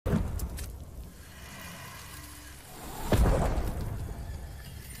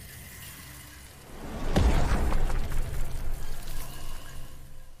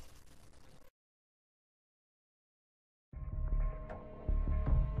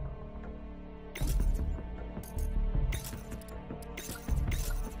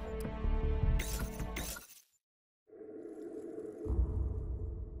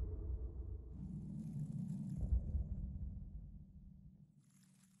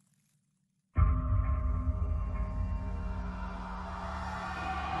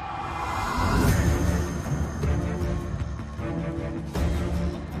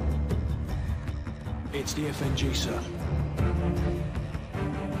It's the FNG, sir.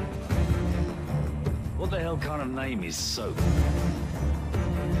 What the hell kind of name is Soap?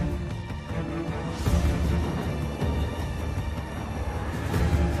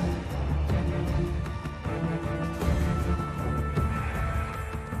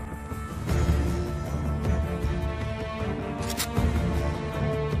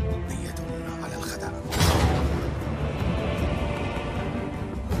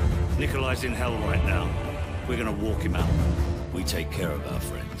 Nikolai's in hell right now. We're gonna walk him out. We take care of our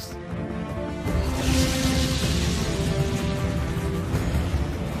friends.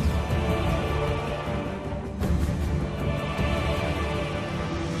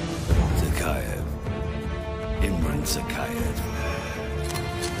 Zakhaev. Imran Zakhaev.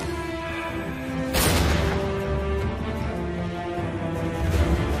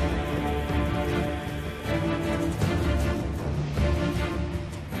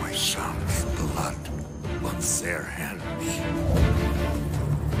 Their hands.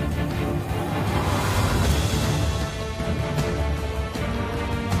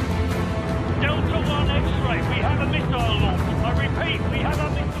 Delta 1 X-ray, we have a missile launch. I repeat, we have a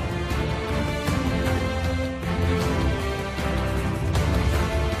missile.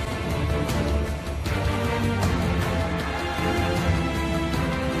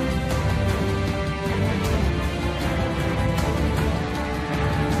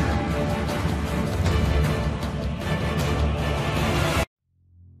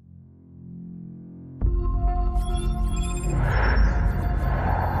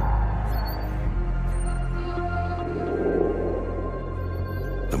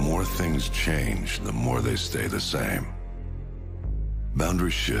 Things change, the more they stay the same.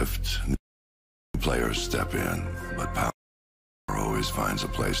 Boundaries shift, new players step in, but power always finds a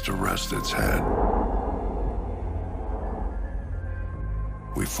place to rest its head.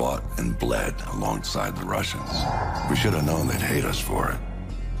 We fought and bled alongside the Russians. We should have known they'd hate us for it.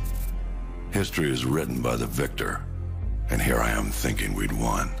 History is written by the victor, and here I am thinking we'd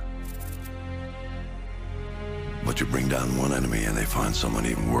won. But you bring down one enemy and they find someone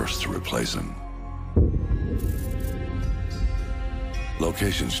even worse to replace him.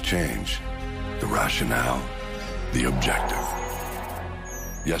 Locations change. The rationale, the objective.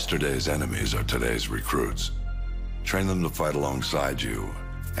 Yesterday's enemies are today's recruits. Train them to fight alongside you,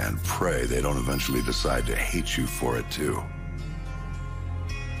 and pray they don't eventually decide to hate you for it too.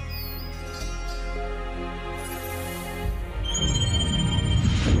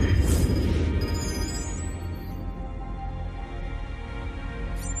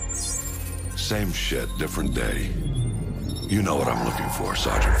 Same shit, different day. You know what I'm looking for,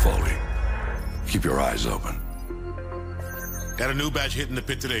 Sergeant Foley. Keep your eyes open. Got a new batch hit in the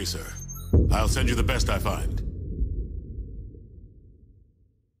pit today, sir. I'll send you the best I find.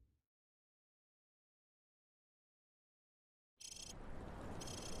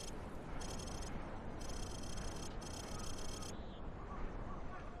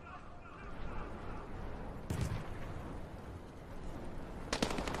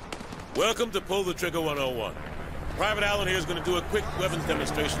 Welcome to Pull the Trigger 101. Private Allen here is going to do a quick weapons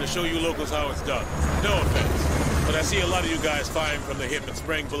demonstration to show you locals how it's done. No offense, but I see a lot of you guys firing from the hip and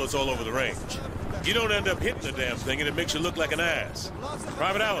spraying bullets all over the range. You don't end up hitting the damn thing and it makes you look like an ass.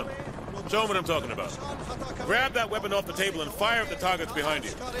 Private Allen, show them what I'm talking about. Grab that weapon off the table and fire at the targets behind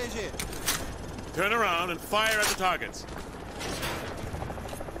you. Turn around and fire at the targets.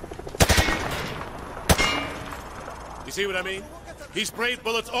 You see what I mean? He sprayed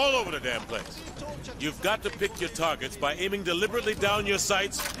bullets all over the damn place. You've got to pick your targets by aiming deliberately down your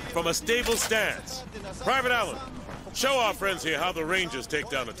sights from a stable stance. Private Allen, show our friends here how the Rangers take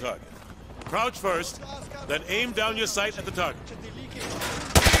down a target. Crouch first, then aim down your sight at the target.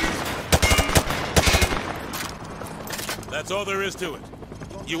 That's all there is to it.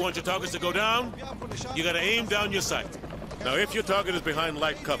 You want your targets to go down? You gotta aim down your sight. Now, if your target is behind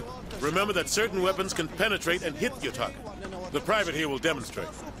light cover, remember that certain weapons can penetrate and hit your target. The private here will demonstrate.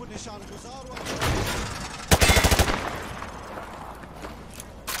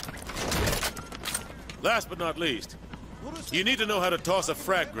 Last but not least, you need to know how to toss a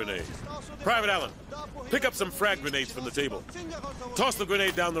frag grenade. Private Allen, pick up some frag grenades from the table. Toss the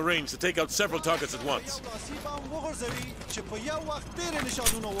grenade down the range to take out several targets at once.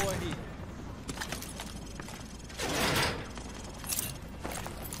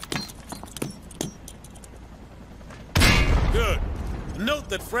 Good. Note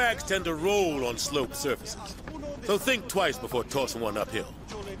that frags tend to roll on sloped surfaces, so think twice before tossing one uphill.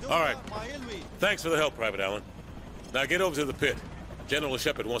 All right. Thanks for the help, Private Allen. Now get over to the pit. General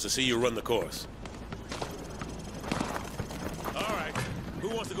Shepard wants to see you run the course. All right. Who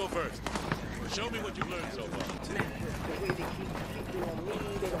wants to go first? Show me what you've learned so far.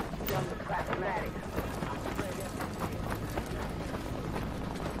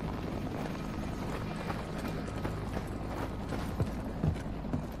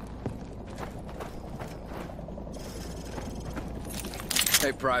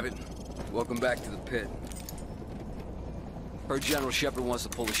 Hey, Private. Welcome back to the pit. Heard General Shepard wants to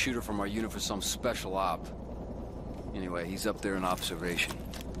pull a shooter from our unit for some special op. Anyway, he's up there in observation.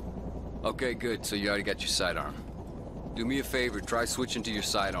 Okay, good. So you already got your sidearm. Do me a favor, try switching to your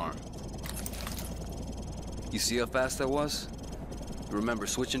sidearm. You see how fast that was? Remember,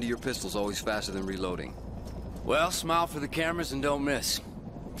 switching to your pistol's always faster than reloading. Well, smile for the cameras and don't miss.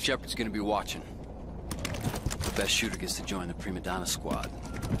 Shepard's gonna be watching. The best shooter gets to join the Prima Donna squad,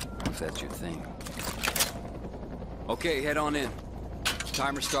 if that's your thing. Okay, head on in.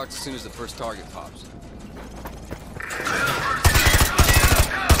 Timer starts as soon as the first target pops.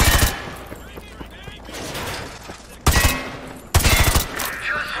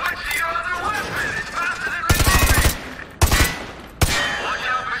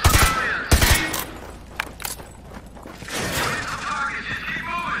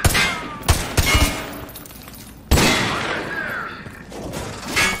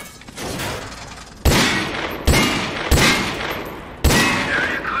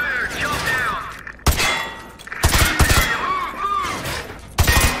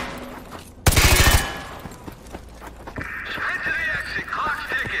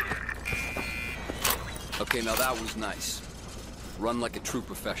 Okay, now that was nice. Run like a true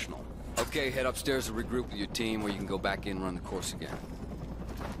professional. Okay, head upstairs to regroup with your team, where you can go back in and run the course again.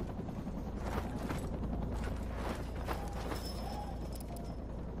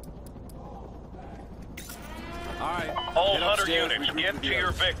 Alright. All Hunter units, get to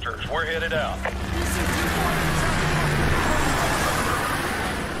your victors. We're headed out. Move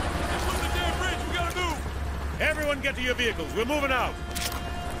the damn bridge, we gotta move! Everyone get to your vehicles, we're moving out!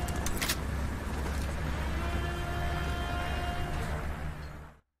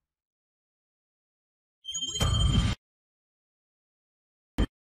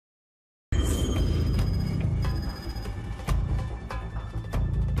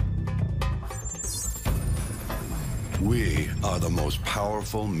 We are the most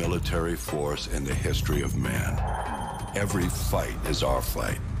powerful military force in the history of man. Every fight is our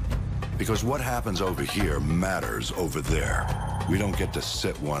fight. Because what happens over here matters over there. We don't get to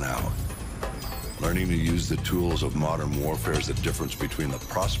sit one out. Learning to use the tools of modern warfare is the difference between the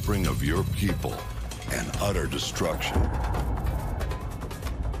prospering of your people and utter destruction.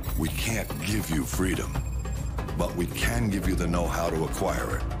 We can't give you freedom, but we can give you the know-how to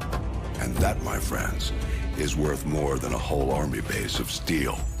acquire it. And that, my friends, is worth more than a whole army base of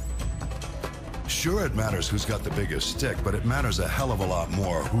steel. Sure, it matters who's got the biggest stick, but it matters a hell of a lot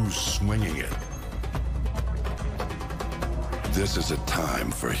more who's swinging it. This is a time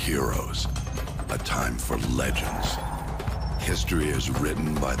for heroes, a time for legends. History is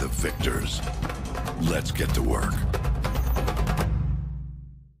written by the victors. Let's get to work.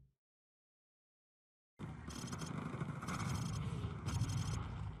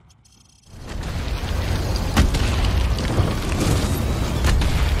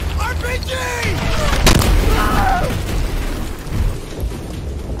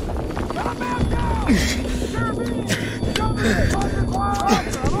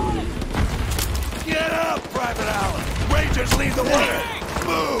 Get up, Private Allen! Rangers lead the way!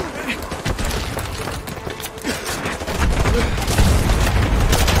 Move!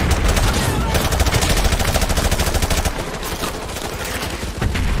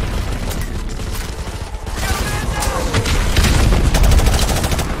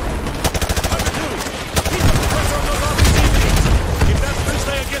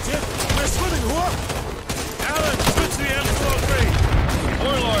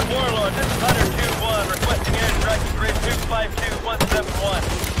 Warlord, this is Hunter 2-1, requesting airstrike at grid 252171.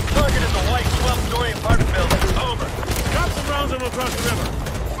 Target is a white 12-story apartment building. Over. Drop some rounds and we'll cross the river.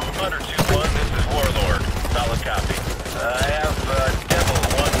 Hunter 2-1, this is Warlord. Solid copy. I have Devil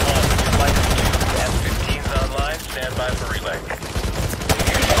 1-1 with your flight to F-15s online. Stand by for relay.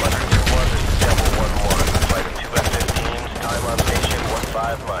 Hunter 2-1, this is Devil 1-1. Flight of 2 F-15s. Time on station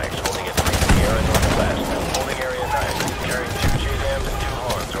 15 mics. Holding at 3 Sierra Northwest. Holding area 9. Carrying 2 JDAMs and 2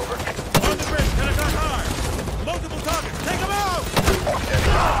 horns. Over. On the bridge, 10 o'clock hard! Multiple targets, take them out!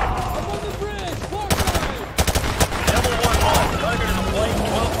 I'm on the bridge! Walk right! Devil 1-1. Target is a white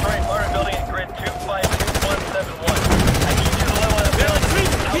 12-story apartment building at grid 252171. I need you to level at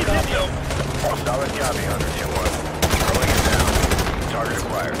Keep copy, over. Solid copy, Hunter 2-1. Rolling it down. Target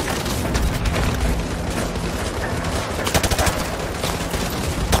acquired.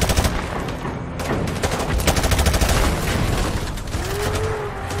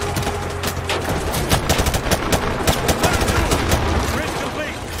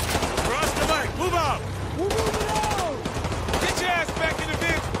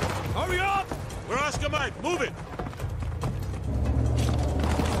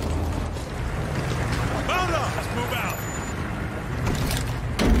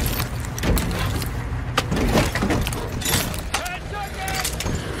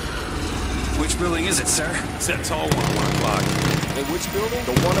 it, sir? It's that tall one at 1 o'clock. Hey, which building?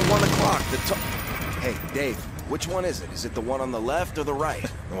 The one at 1 o'clock. Hey, Dave, which one is it? Is it the one on the left or the right?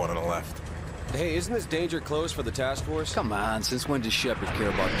 The one on the left. Hey, isn't this danger close for the task force? Come on, since when does Shepard care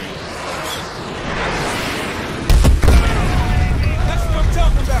about danger? That's what I'm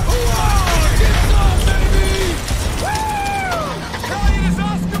talking about. Whoa! Get some, baby! Woo! Elliot is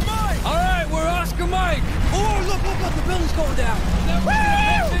Oscar Mike! All right, we're Oscar Mike. Oh, look, the building's going down. Woo!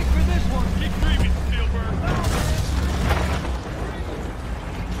 Big for this one. Keep dreaming, Spielberg.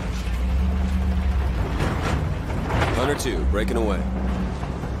 Hunter 2, breaking away.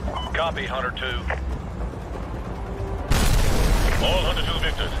 Copy, Hunter 2. All Hunter 2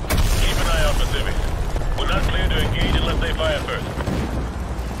 victors, keep an eye out for civvies. We're not clear to engage unless they fire first.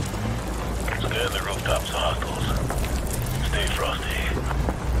 Scan the rooftops for hostiles. Stay frosty.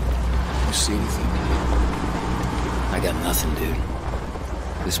 You see anything? I got nothing, dude.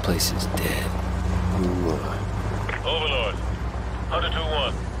 This place is dead. Overlord, Hunter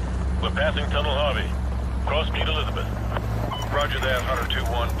 2-1. We're passing Tunnel Harvey. Cross Street Elizabeth. Roger that, Hunter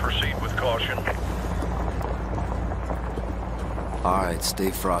 2-1. Proceed with caution. All right,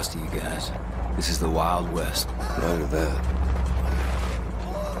 stay frosty, you guys. This is the Wild West. Roger that.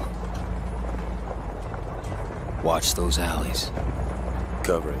 Watch those alleys.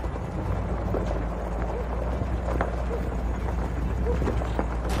 Cover it.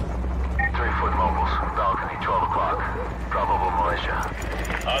 Balcony, 12 o'clock. Probable militia.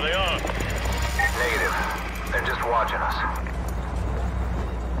 Are they on? Negative. They're just watching us.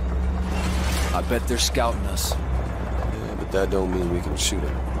 I bet they're scouting us. Yeah, but that don't mean we can shoot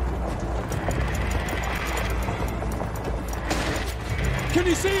them. Can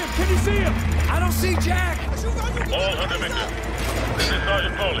you see him? Can you see him? I don't see Jack! All Hunter victors. This is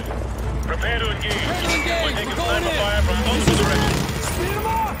Sergeant Foley. Prepare to engage. We're taking sniper fire from multiple directions. Speed him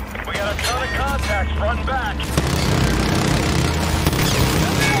up! We got a ton of contacts front and back.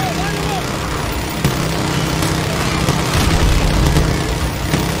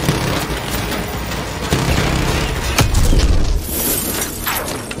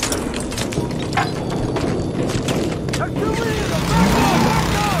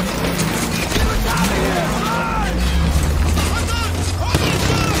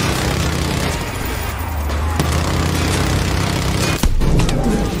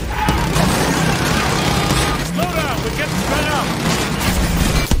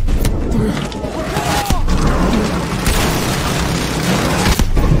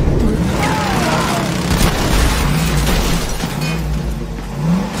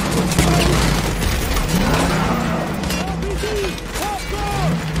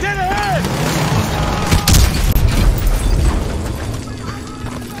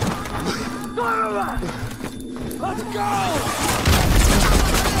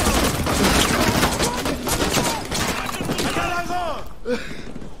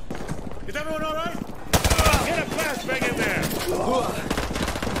 Is everyone all right? Get a flashbang in there.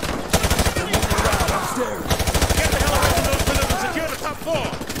 Get the hell away from those windows and secure the top floor.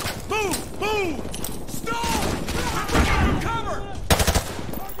 Move! Move! Stop! Cover!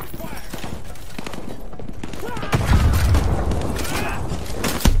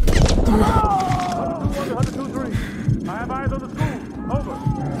 I have eyes on the school. Over.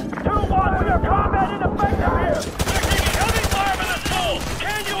 2-1, we are combat ineffective here. We're taking heavy fire from the school.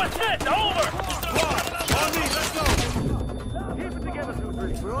 Can you assist? Over. On me, let's go. Keep it together,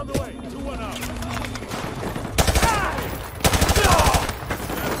 2-3. We're on the way. 2-1 out.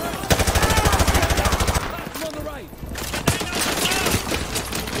 I'm on the right.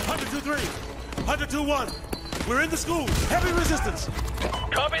 Hunter 2-3. Hunter 2-1. We're in the school. Heavy resistance.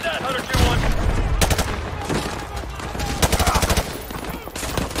 Copy that, Hunter 2-1.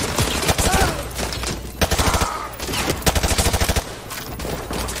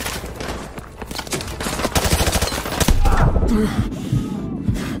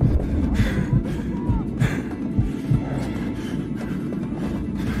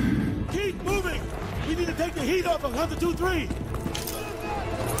 Keep moving! We need to take the heat off of Hunter 2-3!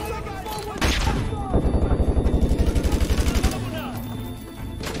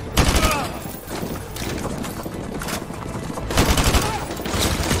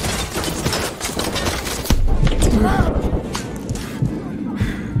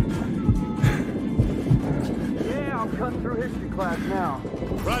 Yeah, I'm cutting through history class now.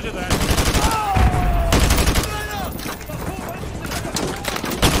 Roger that.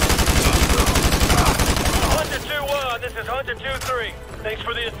 Hunter 2-1, this is Hunter 2-3. Thanks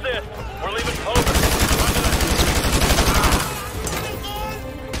for the assist. We're leaving over.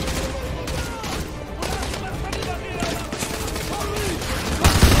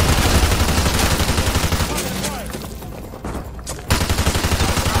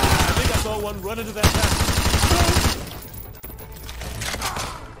 run into that tank.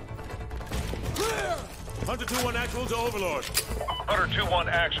 Clear! Hunter 2-1 actual to Overlord. Hunter 2-1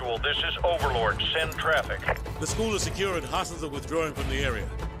 actual, this is Overlord. Send traffic. The school is secure and hostiles are withdrawing from the area.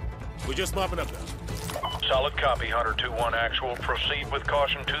 We're just mopping up now. Solid copy, Hunter 2-1 actual. Proceed with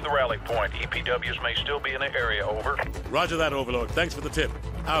caution to the rally point. EPWs may still be in the area, over. Roger that, Overlord. Thanks for the tip.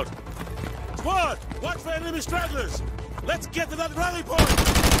 Out. Squad, watch for enemy stragglers. Let's get to that rally point.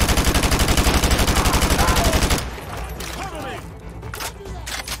 Cover me.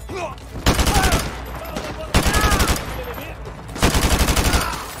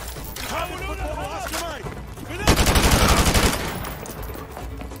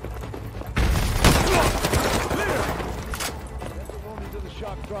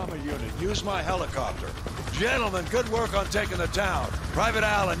 Trauma unit. Use my helicopter. Gentlemen, good work on taking the town. Private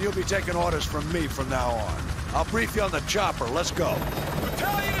Allen, you'll be taking orders from me from now on. I'll brief you on the chopper. Let's go.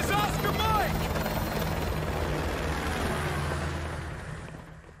 Battalion is Oscar